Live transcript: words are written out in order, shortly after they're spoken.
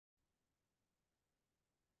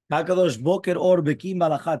Hakadosh Boker Or Bekiim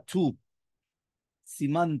Bahalacha 2.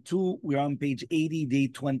 Siman 2, we're on page 80, day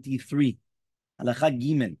 23. Halacha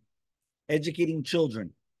Gimel. Educating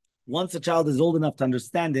children. Once a child is old enough to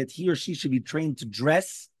understand it, he or she should be trained to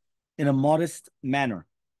dress in a modest manner.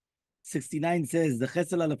 69 says, the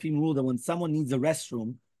Chesel Alafim rule that when someone needs a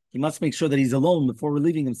restroom, he must make sure that he's alone before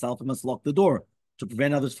relieving himself and must lock the door to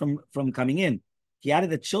prevent others from coming in. He added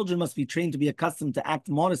that children must be trained to be accustomed to act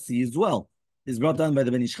modesty as well. This is brought down by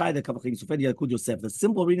the Ben Ish Chai, the Bekiim Bahalacha. The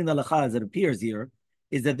simple reading of the halacha as it appears here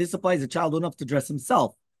is that this applies to a child enough to dress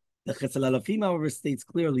himself. The Chesel Alafim, however, states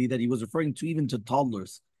clearly that he was referring to even to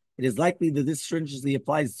toddlers. It is likely that this stringently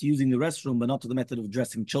applies to using the restroom, but not to the method of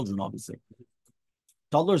dressing children, obviously.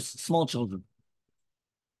 Toddlers, small children.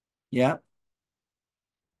 Yeah?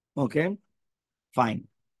 Okay? Fine.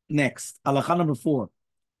 Next, halacha number 4.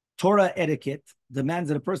 Torah etiquette demands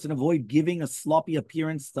that a person avoid giving a sloppy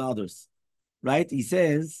appearance to others. Right? He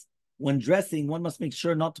says, when dressing, one must make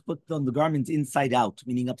sure not to put on the garments inside out,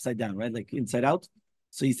 meaning upside down, right? Like inside out.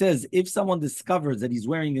 So he says, if someone discovers that he's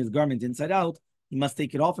wearing his garment inside out, he must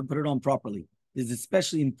take it off and put it on properly. This is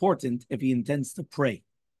especially important if he intends to pray.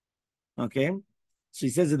 Okay? So he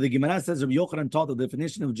says that the Gemara says, Rabbi Yochanan taught the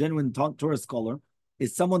definition of genuine Torah scholar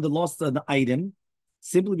is someone that lost an item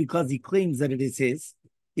simply because he claims that it is his,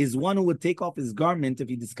 is one who would take off his garment if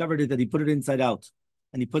he discovered it, that he put it inside out,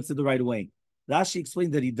 and he puts it the right way. Rashi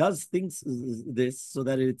explained that he does things this so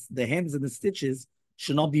that it's the hems and the stitches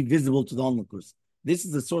should not be visible to the onlookers. This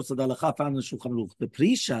is the source of the halacha found in the Shulchan Aruch. The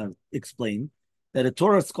Prisha explained that a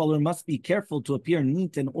Torah scholar must be careful to appear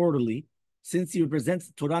neat and orderly, since he represents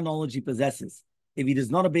the Torah knowledge he possesses. If he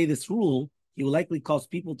does not obey this rule, he will likely cause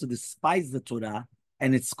people to despise the Torah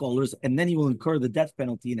and its scholars, and then he will incur the death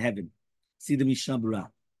penalty in heaven. See the Mishnah Berurah.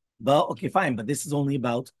 But okay, fine, but this is only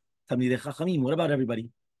about Talmidei Chachamim. What about everybody?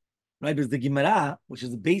 Right, because the Gemara, which is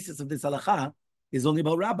the basis of this halacha, is only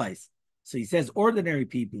about rabbis. So he says ordinary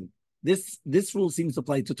people. This rule seems to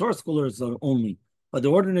apply to Torah scholars only, but the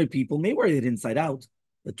ordinary people may wear it inside out.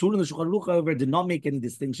 The Torah and the Shulchan Aruch, however, did not make any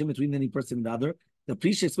distinction between any person and the other. The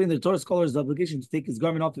priest explained that the Torah scholar's obligation to take his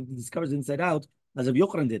garment off if he discovers it inside out, as Rabbi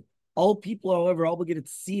Yochanan did. All people, however, are obligated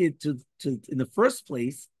to see it to in the first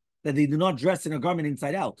place that they do not dress in a garment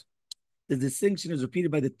inside out. The distinction is repeated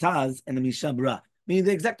by the Taz and the Mishnah Berurah. Meaning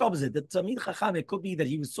the exact opposite. The Talmid Chacham, it could be that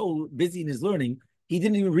he was so busy in his learning, he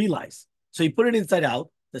didn't even realize. So he put it inside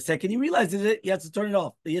out. The second he realizes it, he has to turn it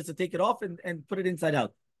off. He has to take it off and put it inside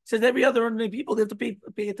out. He says every other ordinary people, they have to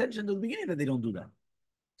pay attention to the beginning that they don't do that.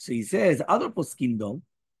 So he says, other poskim though,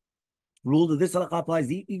 rule that this halacha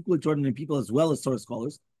applies equally to ordinary people as well as Torah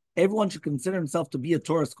scholars. Everyone should consider himself to be a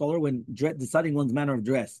Torah scholar when deciding one's manner of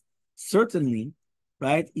dress. Certainly,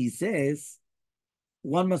 right, he says,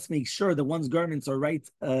 one must make sure that one's garments are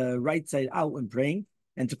right side out when praying,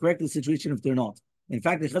 and to correct the situation if they're not. In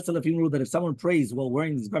fact, the Chesel Alafim rule that if someone prays while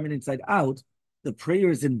wearing his garment inside out, the prayer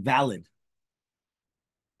is invalid,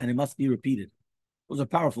 and it must be repeated. Those are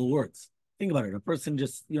powerful words. Think about it. A person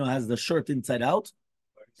just has the shirt inside out,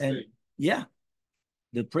 and yeah,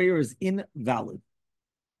 the prayer is invalid.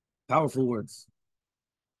 Powerful words.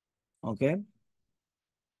 Okay.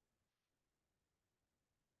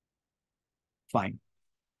 Fine.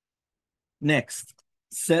 Next,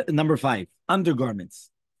 number 5, undergarments.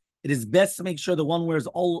 It is best to make sure that one wears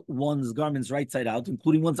all one's garments right side out,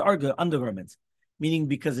 including one's undergarments. Meaning,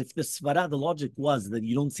 because if the svara, the logic was that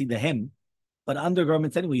you don't see the hem, but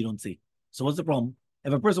undergarments anyway you don't see. So what's the problem?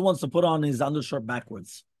 If a person wants to put on his undershirt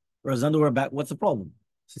backwards or his underwear back, what's the problem?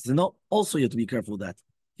 So he says, no, also you have to be careful with that.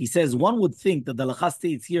 He says, one would think that the halacha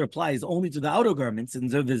states here applies only to the outer garments and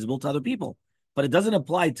they're visible to other people, but it doesn't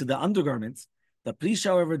apply to the undergarments. The priest,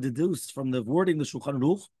 however, deduced from the wording of the Shulchan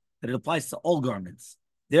Aruch that it applies to all garments.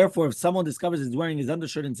 Therefore, if someone discovers he's wearing his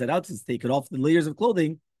undershirt inside out, he's take it off the layers of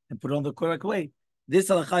clothing and put it on the correct way. This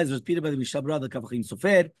halacha is repeated by the Mishnah Berurah, the Bekiim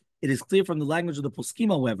Bahalacha. It is clear from the language of the poskim,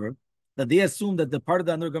 however, that they assume that the part of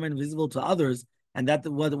the undergarment is visible to others, and that's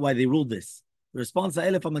why they ruled this. The response to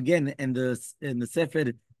Elefam again in the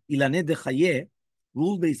Sefer Ilaneh de Chayeh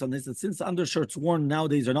ruled based on this, that since undershirts worn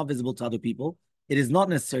nowadays are not visible to other people, it is not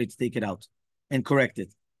necessary to take it out and correct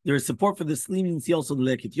it. There is support for this leniency also in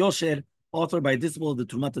the Lekit Yosher, authored by a disciple of the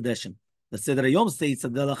Trumat Hadeshen. The Seder Hayom states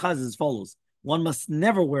that the halacha is as follows: one must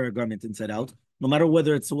never wear a garment inside out, no matter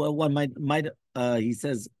whether it's one might he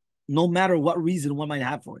says, no matter what reason one might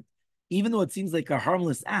have for it. Even though it seems like a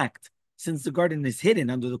harmless act, since the garment is hidden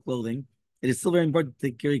under the clothing, it is still very important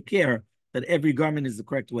to take care that every garment is the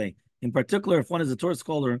correct way. In particular, if one is a Torah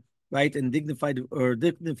scholar, right, and dignified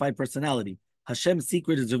personality, Hashem's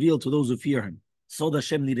secret is revealed to those who fear Him. So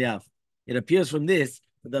Hashem Nireav. It appears from this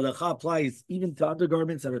The halacha applies even to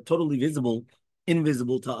undergarments that are totally visible,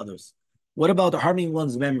 invisible to others. What about harming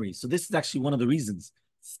one's memory? So this is actually one of the reasons.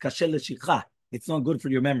 It's not good for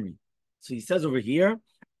your memory. So he says over here,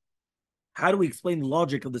 how do we explain the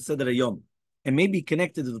logic of the Seder Hayom? It may be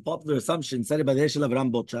connected to the popular assumption cited by the Hechal of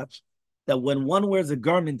Ram Bochach that when one wears a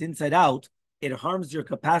garment inside out, it harms your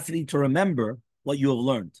capacity to remember what you have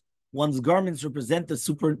learned. One's garments represent the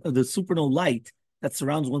supernal light that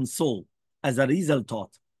surrounds one's soul, as Oziel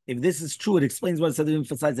taught. If this is true, it explains why the Seder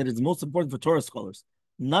emphasizes that it's most important for Torah scholars.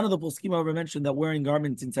 None of the poskim ever mentioned that wearing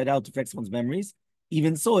garments inside out affects one's memories.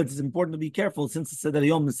 Even so, it is important to be careful since the Seder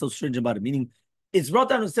Hayom is so stringent about it. Meaning, it's brought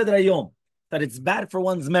down to Seder Hayom that it's bad for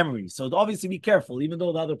one's memory. So obviously be careful, even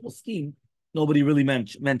though the other poskim, nobody really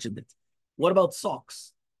mentioned it. What about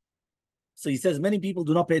socks? So he says many people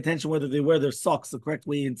do not pay attention whether they wear their socks the correct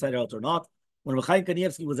way inside out or not. When Chaim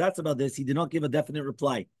Kanievsky was asked about this, he did not give a definite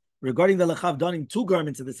reply. Regarding the halacha of donning two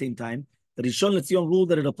garments at the same time, the Rishon LeZion ruled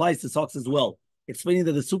that it applies to socks as well, explaining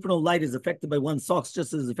that the supernal light is affected by one's socks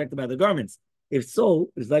just as affected by the garments. If so,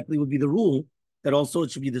 it likely would be the rule that also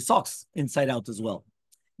it should be the socks inside out as well.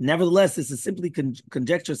 Nevertheless, this is simply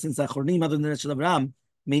conjecture since Achronim, other than Hechal Abraham,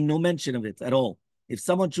 made no mention of it at all. If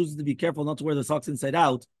someone chooses to be careful not to wear the socks inside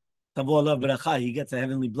out, he gets a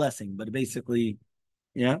heavenly blessing. But basically,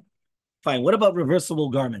 yeah, fine. What about reversible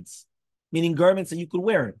garments? Meaning garments that you could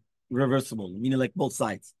wear reversible, meaning like both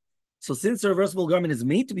sides. So since a reversible garment is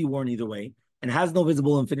made to be worn either way and has no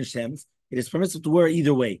visible and finished hems, it is permissible to wear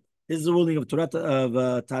either way. This is the ruling of Tarat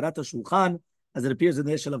Shulchan, as it appears in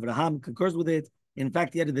the Hechal of Abraham, concurs with it. In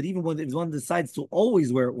fact, he added that even if one decides to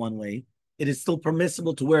always wear it one way, it is still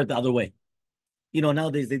permissible to wear it the other way.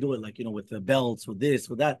 Nowadays they do it like, with the belts, with this,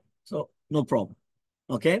 with that. So no problem.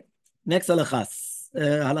 Okay? Next halakha.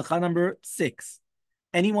 Halakha number 6.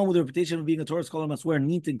 Anyone with a reputation of being a Torah scholar must wear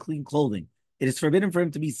neat and clean clothing. It is forbidden for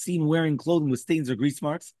him to be seen wearing clothing with stains or grease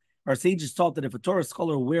marks. Our sages taught that if a Torah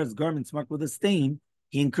scholar wears garments marked with a stain,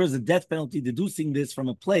 he incurs a death penalty, deducing this from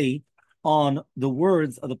a play on the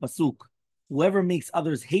words of the pasuk. Whoever makes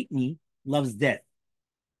others hate me loves death.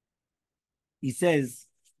 He says,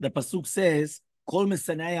 the pasuk says, Kol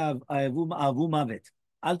mesanai avu mavet.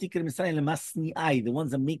 Al tikir mesanai lemasni'ai, the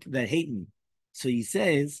ones that hate me. So he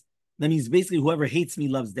says, that means basically whoever hates me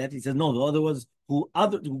loves death. He says, no, the other was who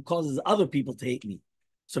causes other people to hate me.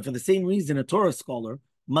 So for the same reason, a Torah scholar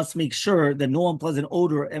must make sure that no unpleasant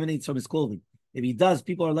odor emanates from his clothing. If he does,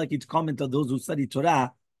 people are likely to comment that those who study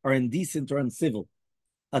Torah are indecent or uncivil.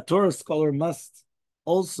 A Torah scholar must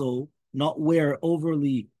also not wear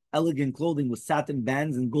overly elegant clothing with satin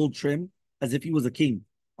bands and gold trim as if he was a king.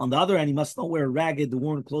 On the other hand, he must not wear ragged,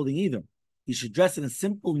 worn clothing either. He should dress in a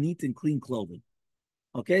simple, neat, and clean clothing.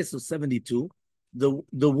 Okay, so 72.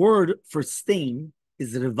 The word for stain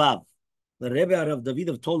is revav. The Rebbe of David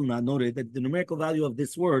of Tolna noted that the numerical value of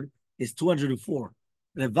this word is 204.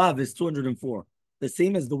 Revav is 204. The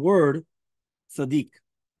same as the word tzaddik.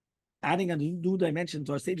 Adding a new dimension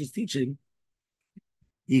to our sage's teaching,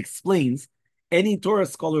 he explains, any Torah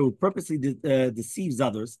scholar who purposely deceives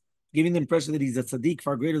others, giving the impression that he's a tzaddik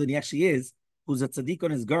far greater than he actually is, who's a tzaddik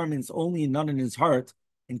on his garments only and none in his heart,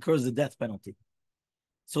 incurs the death penalty.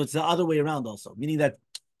 So it's the other way around also, meaning that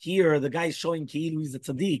here the guy is showing Ki'ilu he's a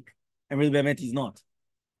tzaddik, and really Be'emet he's not.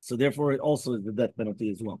 So therefore it also is the death penalty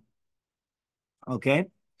as well. Okay?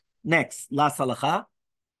 Next, last halakha.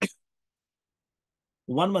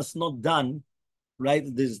 One must not done, right?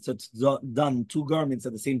 There's done two garments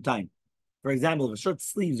at the same time. For example, if a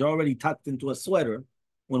shirt's sleeves are already tucked into a sweater,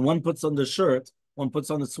 when one puts on the shirt, one puts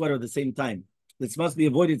on the sweater at the same time. This must be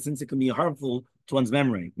avoided since it can be harmful to one's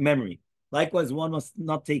memory. Likewise, one must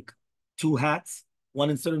not take two hats, one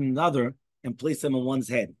inserted in another, and place them on one's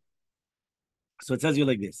head. So it says you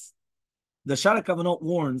like this. The Shara Kavanot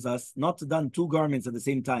warns us not to don two garments at the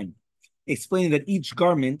same time, explaining that each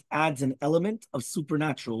garment adds an element of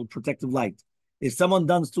supernatural protective light. If someone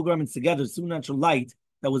dons two garments together, supernatural light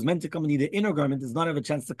that was meant to come in the inner garment does not have a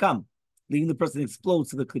chance to come, leaving the person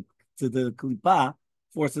exposed to the klipa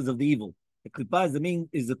forces of the evil. The klipa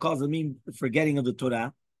is the cause of the main forgetting of the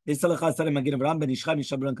Torah. Now,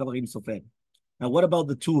 what about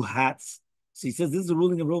the two hats? So he says this is the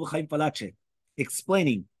ruling of Rabbi Chaim Falache,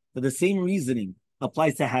 explaining that the same reasoning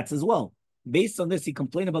applies to hats as well. Based on this, he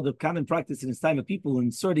complained about the common practice in his time of people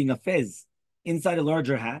inserting a fez inside a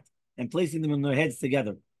larger hat and placing them on their heads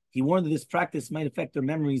together. He warned that this practice might affect their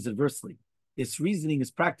memories adversely. This reasoning is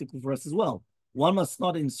practical for us as well. One must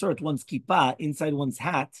not insert one's kippah inside one's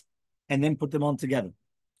hat and then put them on together.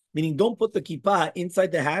 Meaning, don't put the kippah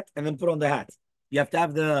inside the hat and then put on the hat. You have to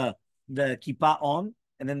have the kippah on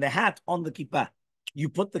and then the hat on the kippah. you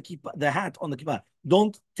put the hat on the kippah.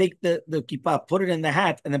 Don't take the kippah, put it in the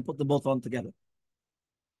hat, and then put them both on together.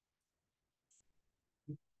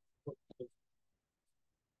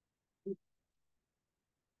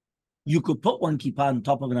 You could put one kippah on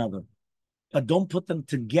top of another, but don't put them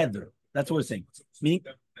together. That's what we're saying. Meaning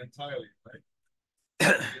entirely,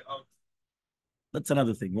 right? That's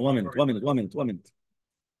another thing. 1 minute, 1 minute, 1 minute, 1 minute.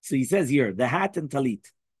 So he says here, the hat and talit.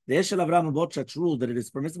 The Eshel Avram and Botchat's rule that it is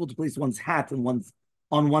permissible to place one's hat and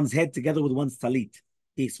on one's head together with one's talit.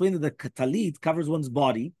 He explained that the talit covers one's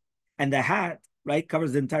body, and the hat, right,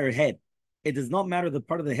 covers the entire head. It does not matter the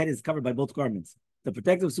part of the head is covered by both garments. The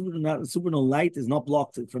protective supernal light is not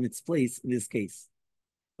blocked from its place in this case.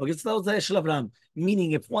 Okay, so that was the Eshel Avram.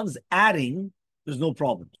 Meaning, if one's adding, there's no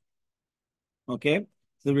problem. Okay?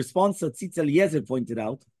 The response that Tzitz Eliezer pointed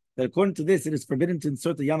out, that according to this, it is forbidden to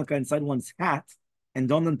insert the yarmulke inside one's hat and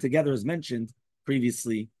don them together as mentioned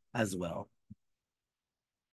previously as well.